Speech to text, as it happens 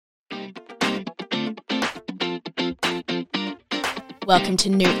Welcome to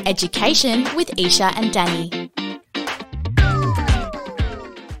Newt Education with Isha and Danny.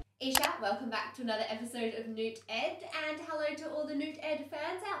 Isha, welcome back to another episode of Newt Ed, and hello to all the Newt Ed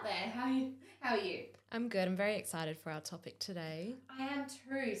fans out there. How are you? I'm good. I'm very excited for our topic today. I am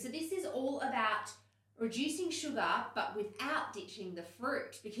too. So this is all about reducing sugar, but without ditching the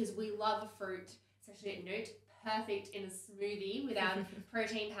fruit, because we love fruit, especially at Newt. Perfect in a smoothie with our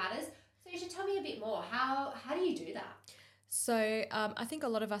protein powders. So you should tell me a bit more. How do you do that? So I think a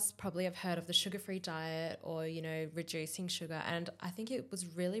lot of us probably have heard of the sugar-free diet or, reducing sugar. And I think it was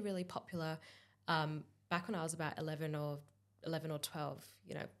really, really popular back when I was about 11 or 12,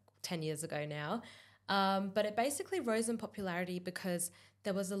 10 years ago now. But it basically rose in popularity because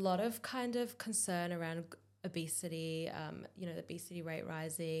there was a lot of kind of concern around obesity, the obesity rate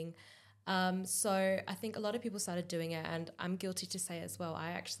rising. So I think a lot of people started doing it, and I'm guilty to say as well,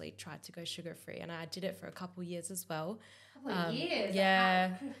 I actually tried to go sugar-free, and I did it for a couple of years as well. Couple of years?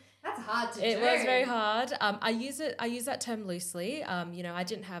 Yeah. That's hard to do. It was very hard. I use that term loosely. I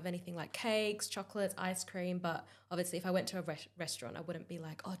didn't have anything like cakes, chocolates, ice cream, but obviously if I went to a restaurant, I wouldn't be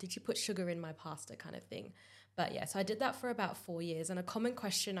like, oh, did you put sugar in my pasta kind of thing. But yeah, so I did that for about 4 years, and a common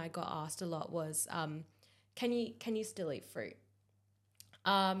question I got asked a lot was, can you still eat fruit?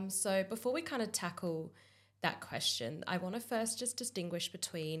 So before we kind of tackle that question, I want to first just distinguish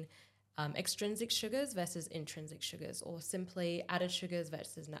between extrinsic sugars versus intrinsic sugars, or simply added sugars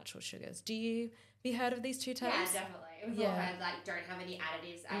versus natural sugars. Have you heard of these two terms? Yeah, definitely. We've all heard don't have any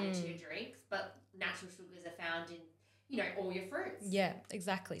additives added to your drinks, but natural sugars are found in all your fruits. Yeah,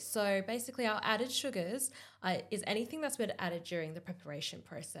 exactly. So basically our added sugars is anything that's been added during the preparation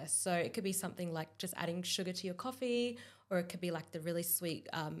process. So it could be something like just adding sugar to your coffee, or it could be like the really sweet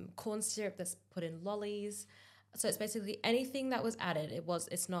corn syrup that's put in lollies. So it's basically anything that was added.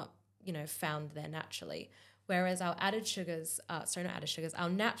 It's not, found there naturally. Whereas our added sugars, our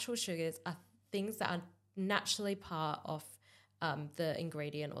natural sugars are things that are naturally part of the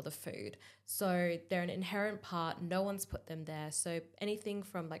ingredient or the food. So they're an inherent part. No one's put them there. So anything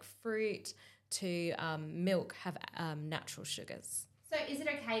from like fruit to milk have natural sugars. So is it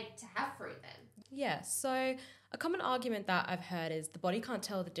okay to have fruit then? Yeah. So a common argument that I've heard is the body can't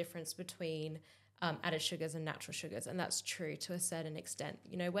tell the difference between added sugars and natural sugars. And that's true to a certain extent.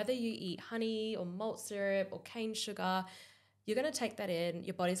 Whether you eat honey or malt syrup or cane sugar, you're going to take that in,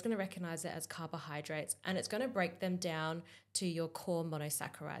 your body's going to recognize it as carbohydrates, and it's going to break them down to your core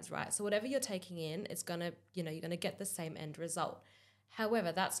monosaccharides, right? So whatever you're taking in, it's going to, you're going to get the same end result.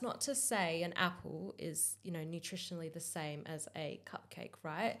 However, that's not to say an apple is, nutritionally the same as a cupcake,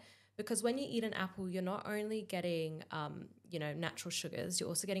 right? Because when you eat an apple, you're not only getting, natural sugars, you're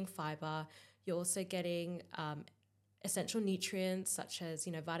also getting fiber, you're also getting essential nutrients such as,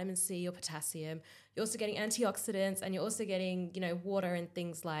 vitamin C or potassium. You're also getting antioxidants, and you're also getting, water and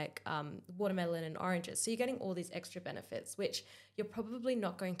things like watermelon and oranges. So you're getting all these extra benefits, which you're probably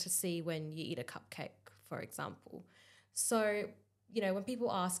not going to see when you eat a cupcake, for example. So, when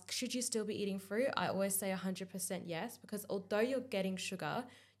people ask, should you still be eating fruit? I always say 100% yes, because although you're getting sugar,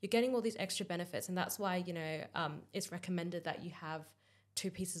 you're getting all these extra benefits. And that's why, it's recommended that you have 2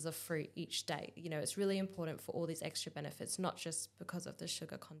 pieces of fruit each day. It's really important for all these extra benefits, not just because of the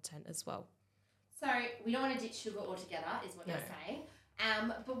sugar content as well. So we don't want to ditch sugar altogether, is what you're saying.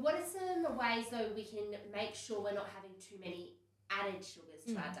 But what are some ways, though, we can make sure we're not having too many added sugars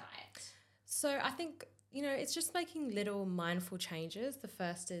to our diet? So I think, it's just making little mindful changes. The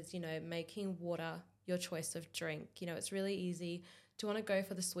first is, making water your choice of drink. It's really easy to want to go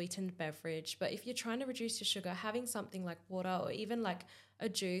for the sweetened beverage, but if you're trying to reduce your sugar, having something like water or even like a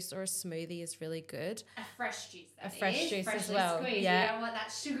juice or a smoothie is really good. A fresh juice, juice freshly as well. Squeezed. Yeah. You don't want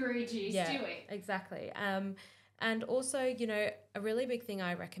that sugary juice, do we? Exactly. And also, a really big thing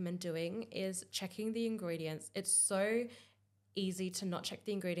I recommend doing is checking the ingredients. It's so easy to not check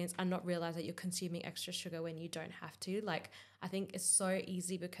the ingredients and not realize that you're consuming extra sugar when you don't have to. Like, I think it's so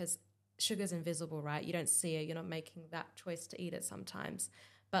easy because sugar's invisible, right? You don't see it. You're not making that choice to eat it sometimes.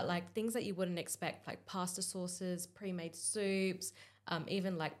 But like things that you wouldn't expect, like pasta sauces, pre-made soups,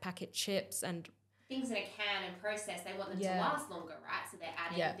 even like packet chips and things in a can and processed, they want them to last longer, right? So they're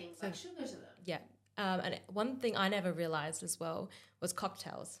adding things like sugar to them. Yeah. And one thing I never realized as well was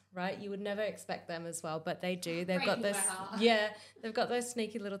cocktails, right? You would never expect them as well, but they do. They've got this, they've got those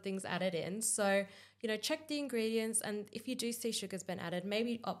sneaky little things added in. So, check the ingredients, and if you do see sugar's been added,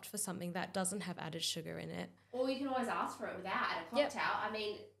 maybe opt for something that doesn't have added sugar in it. Or you can always ask for it without at a cocktail. Yep. I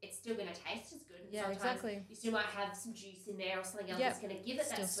mean, it's still going to taste as good. Yeah, sometimes exactly. You still might have some juice in there or something else that's going to give it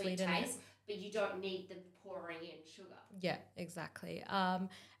that sweet taste, but you don't need them pouring in sugar. Yeah, exactly.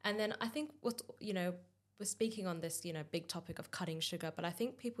 And then I think with we're speaking on this, big topic of cutting sugar, but I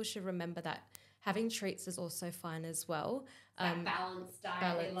think people should remember that having treats is also fine as well. That balanced diet,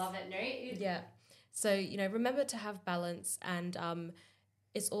 balance. we love it, no? Yeah. So, remember to have balance, and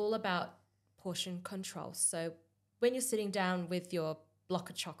it's all about portion control. So when you're sitting down with your block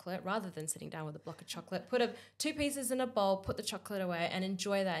of chocolate, rather than sitting down with a block of chocolate, put 2 pieces in a bowl, put the chocolate away and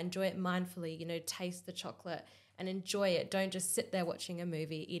enjoy that. Enjoy it mindfully, taste the chocolate and enjoy it. Don't just sit there watching a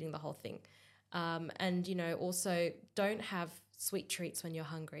movie, eating the whole thing. And, also don't have sweet treats when you're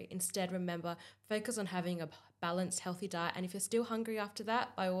hungry. Instead, remember, focus on having a balanced, healthy diet. And if you're still hungry after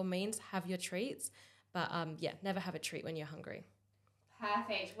that, by all means, have your treats. But never have a treat when you're hungry.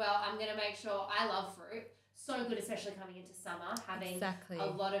 Perfect. Well, I'm going to make sure I love fruit. So good, especially coming into summer, having a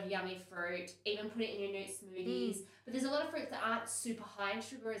lot of yummy fruit, even put it in your Noot smoothies. But there's a lot of fruits that aren't super high in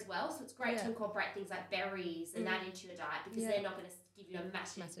sugar as well. So it's great to incorporate things like berries and that into your diet, because they're not going to give you a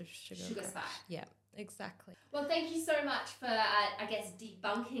massive sugar spike. Yeah, exactly. Well, thank you so much for,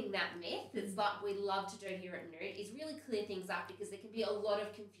 debunking that myth. It's like we love to do here at Noot, is really clear things up, because there can be a lot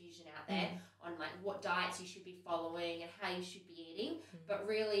of confusion out there on what diets you should be following and how you should be eating. But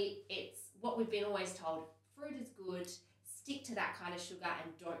really, it's what we've been always told. Fruit is good. Stick to that kind of sugar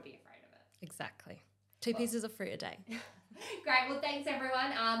and don't be afraid of it. Exactly. 2 pieces of fruit a day. Great. Well, thanks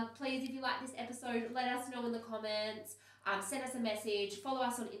everyone. Please, if you like this episode, let us know in the comments. Send us a message. Follow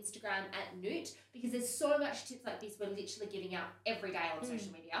us on Instagram at Noot, because there's so much tips like this we're literally giving out every day on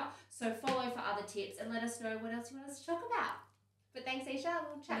social media. So follow for other tips and let us know what else you want us to talk about. But thanks, Isha.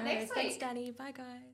 We'll chat next week. Thanks, Danny. Bye, guys.